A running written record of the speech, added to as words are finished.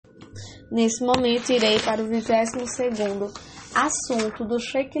Nesse momento, irei para o 22º assunto do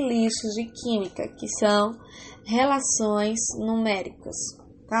checklist de química, que são relações numéricas,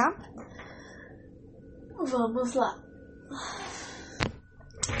 tá? Vamos lá.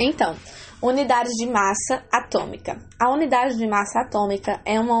 Então, unidades de massa atômica. A unidade de massa atômica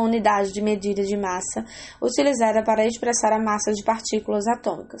é uma unidade de medida de massa utilizada para expressar a massa de partículas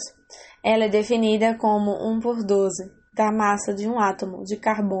atômicas. Ela é definida como 1/12 da massa de um átomo de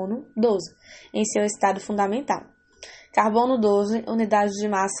carbono 12, em seu estado fundamental. Carbono 12, unidade de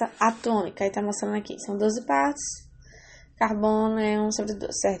massa atômica. Aí tá mostrando aqui, são 12 partes. Carbono é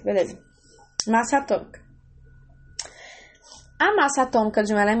 1/12, certo? Beleza. Massa atômica. A massa atômica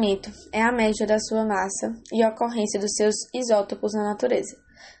de um elemento é a média da sua massa e a ocorrência dos seus isótopos na natureza.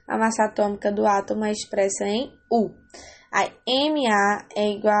 A massa atômica do átomo é expressa em U. Aí, Ma é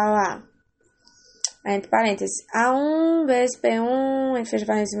igual a, entre parênteses, A1 vezes P1, entre fecha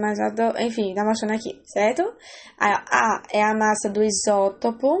parênteses mais A2, enfim, tá mostrando aqui, certo? Aí, A é a massa do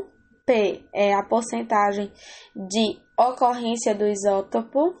isótopo, P é a porcentagem de ocorrência do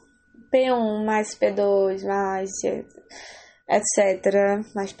isótopo, P1 mais P2 mais etc.,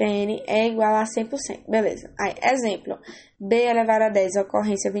 mais PN é igual a 100%. Beleza. Aí, exemplo, B elevado a 10,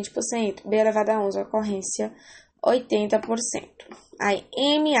 ocorrência 20%. B elevado a 11, ocorrência 80%. Aí,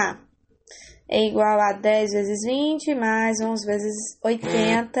 MA é igual a 10 vezes 20 mais 11 vezes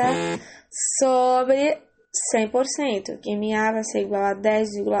 80 sobre 100%. Que MA vai ser igual a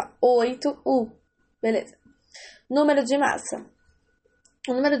 10,8U. Beleza. Número de massa.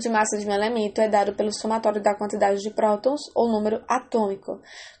 O número de massa de um elemento é dado pelo somatório da quantidade de prótons ou número atômico,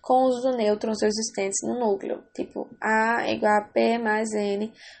 com os nêutrons existentes no núcleo, tipo A é igual a P mais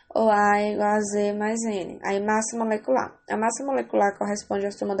N, ou A é igual a Z mais N. Aí, massa molecular. A massa molecular corresponde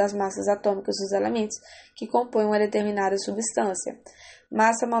à soma das massas atômicas dos elementos que compõem uma determinada substância.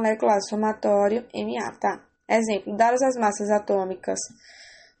 Massa molecular somatório Ma, tá? Exemplo, dadas as massas atômicas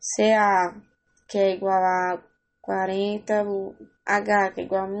Ca, que é igual a 40, o H, que é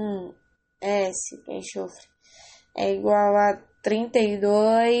igual a 1, S, que é enxofre, é igual a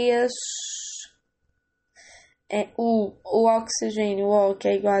 32, o oxigênio, O, que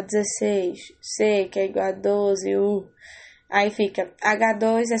é igual a 16, C, que é igual a 12, U. Aí fica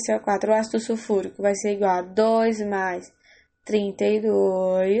H2SO4, o ácido sulfúrico vai ser igual a 2 mais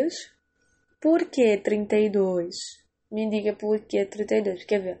 32. Por que 32? Me diga por que 32,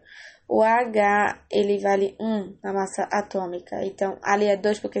 quer ver? O H, ele vale 1 na massa atômica. Então, ali é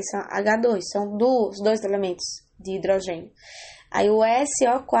 2 porque são H2. São dois elementos de hidrogênio. Aí, o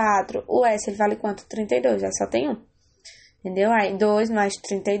SO4. O S, ele vale quanto? 32. Aí, só tem 1. Entendeu? Aí, 2 mais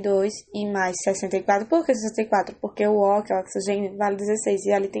 32 e mais 64. Por que 64? Porque o O, que é o oxigênio, vale 16.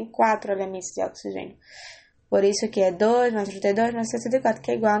 E ali tem 4 elementos de oxigênio. Por isso que é 2 mais 32 mais 64,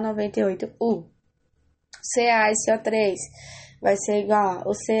 que é igual a 98U. Ca e CO3 vai ser igual,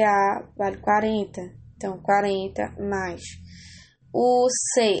 o Ca vale 40, então 40 mais o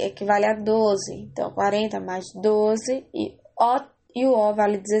C equivale a 12, então 40 mais 12 e o O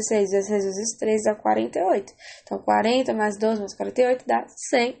vale 16, 16 vezes 3 dá 48, então 40 mais 12 mais 48 dá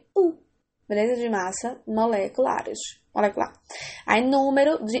 100U, beleza? De massa molecular. Aí,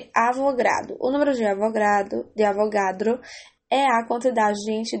 número de Avogadro. O número de Avogadro é a quantidade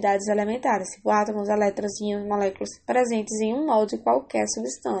de entidades elementares, tipo átomos, elétrons, íons, moléculas presentes em um mol de qualquer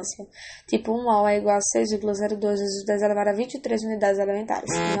substância. Tipo, um mol é igual a 6,02 vezes 10 elevado a 23 unidades elementares.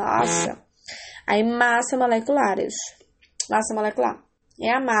 Nossa! Aí, massa molecular. Massa molecular.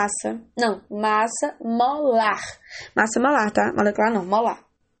 É a massa. Não, massa molar. Massa molar, tá? Molecular não, molar.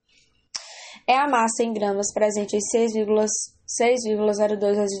 É a massa em gramas presente em 6,02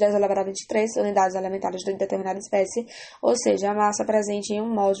 vezes 10 elevado a 23 unidades elementares de determinada espécie, ou seja, a massa presente em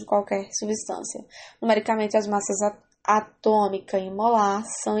um mol de qualquer substância. Numericamente, as massas atômica e molar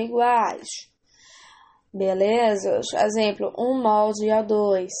são iguais. Beleza? Exemplo, 1 mol de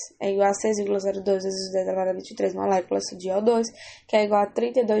O2 é igual a 6,02 vezes 10 elevado a 23 moléculas de O2, que é igual a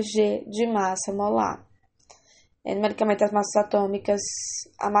 32G de massa molar. Numericamente, as massas atômicas,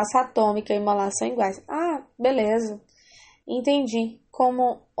 a massa atômica e molar são iguais. Ah, beleza. Entendi.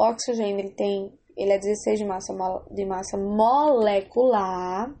 Como o oxigênio ele é 16 de massa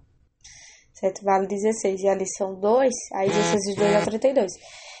molecular, certo? Vale 16. E ali são 2, aí 16 vezes 2 é 32.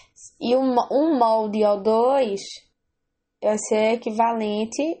 E um mol de O2 vai ser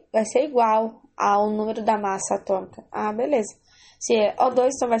equivalente, vai ser igual ao número da massa atômica. Ah, beleza. Se é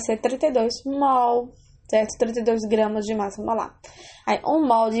O2, então vai ser 32 mol. certo? 32 gramas de massa molar. Aí, 1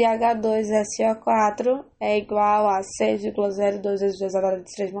 mol de H2SO4 é igual a 6,02 vezes 2 elevado a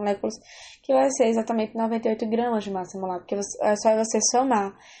 3 moléculas, que vai ser exatamente 98 gramas de massa molar, porque é só você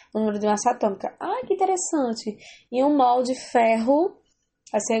somar o número de massa atômica. Ah, que interessante! E 1 mol de ferro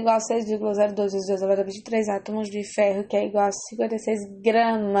vai ser igual a 6,02 vezes 2 elevado a 23 átomos de ferro, que é igual a 56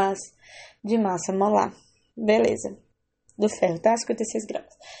 gramas de massa molar. Beleza. Do ferro, tá? 56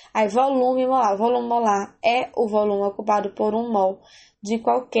 gramas. Aí, volume molar. O volume molar é o volume ocupado por 1 mol de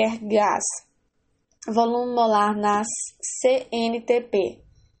qualquer gás. Volume molar nas CNTP.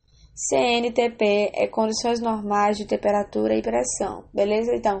 CNTP é condições normais de temperatura e pressão,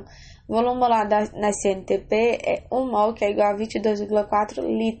 beleza? Então, volume molar nas CNTP é 1 mol, que é igual a 22,4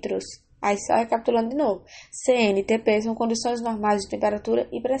 litros. Aí, só recapitulando de novo. CNTP são condições normais de temperatura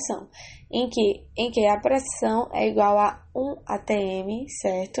e pressão, em que a pressão é igual a 1 atm,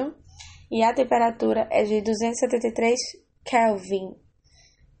 certo? E a temperatura é de 273 Kelvin,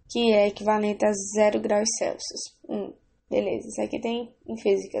 que é equivalente a 0 graus Celsius. Beleza, isso aqui tem em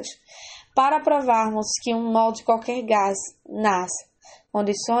físicas. Para provarmos que 1 mol de qualquer gás nas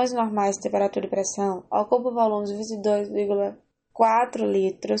condições normais de temperatura e pressão ocupa o volume de 22,4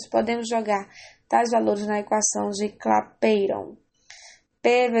 litros, podemos jogar tais valores na equação de Clapeyron.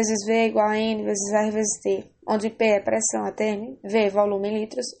 P vezes V igual a N vezes R vezes T, onde P é pressão atm, V volume em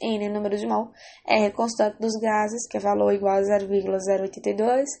litros, N número de mol, R é constante dos gases, que é valor igual a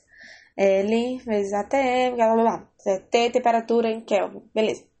 0,082, L vezes ATM, blá blá blá. T temperatura em Kelvin,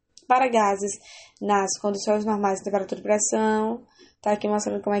 beleza. Para gases nas condições normais de temperatura e pressão, tá aqui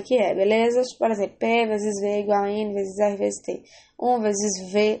mostrando como é que é, beleza? Por exemplo, P vezes V é igual a N vezes R vezes T. 1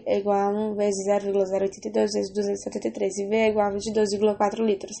 vezes V é igual a 1 vezes 0,082 vezes 273. E V é igual a 22,4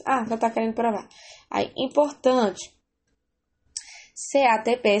 litros. Ah, já tá querendo provar. Aí, importante.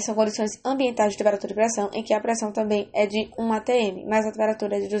 CATP são condições ambientais de temperatura e pressão, em que a pressão também é de 1 atm, mas a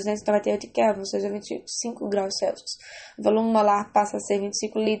temperatura é de 298 Kelvin, ou seja, 25 graus Celsius. O volume molar passa a ser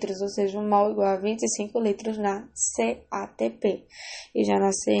 25 litros, ou seja, 1 mol igual a 25 litros na CATP. E já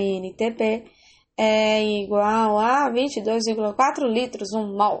na CNTP é igual a 22,4 litros,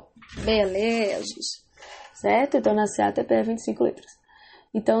 1 mol. Beleza, certo? Então, na CATP é 25 litros.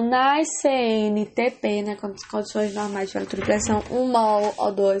 Então, nas CNTP, né, condições normais de temperatura e pressão, 1 mol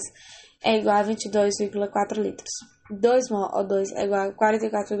O2 é igual a 22,4 litros. 2 mol O2 é igual a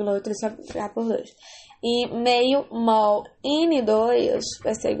 44,8 litros por 2. E meio mol N2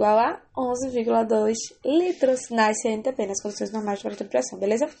 vai ser igual a 11,2 litros nas CNTP, nas condições normais de temperatura e pressão,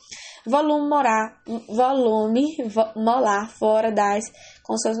 beleza? Volume molar fora das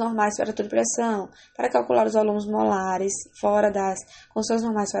condições normais de temperatura e pressão. Para calcular os volumes molares fora das condições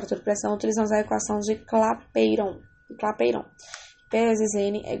normais de temperatura e pressão, utilizamos a equação de Clapeyron. P vezes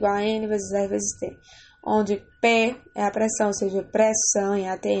N é igual a N vezes R vezes T, onde P é a pressão, ou seja, pressão em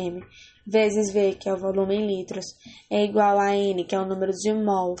atm, vezes V, que é o volume em litros, é igual a N, que é o número de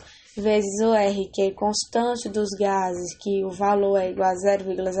mol, vezes o R, que é a constante dos gases, que o valor é igual a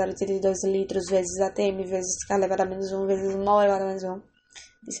 0,082 litros, vezes atm, vezes K elevado a menos 1, vezes mol elevado a menos 1.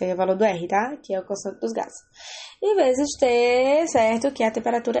 Isso aí é o valor do R, tá? Que é a constante dos gases. E vezes T, certo? Que é a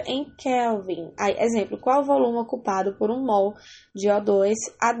temperatura em Kelvin. Aí, exemplo, qual o volume ocupado por 1 mol de O2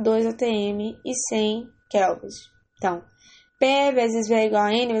 a 2 atm e 100 kelvins? Então, P vezes V é igual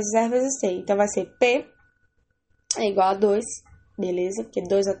a N vezes R vezes T. Então, vai ser P é igual a 2, beleza? Porque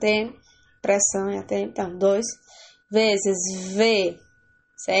 2 atm, pressão em atm, então 2, vezes V,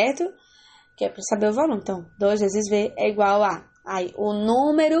 certo? Que é para saber o volume. Então, 2 vezes V é igual a... Aí, o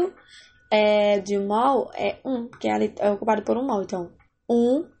número de mol é 1, que é ocupado por 1 mol. Então,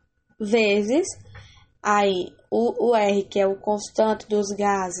 1 vezes... Aí, o R, que é o constante dos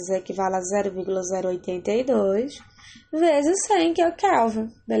gases, equivale a 0,082 vezes 100, que é o Kelvin,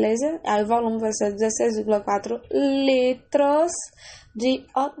 beleza? Aí, o volume vai ser 16,4 litros de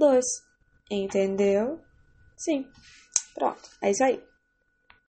O2. Entendeu? Sim. Pronto. É isso aí.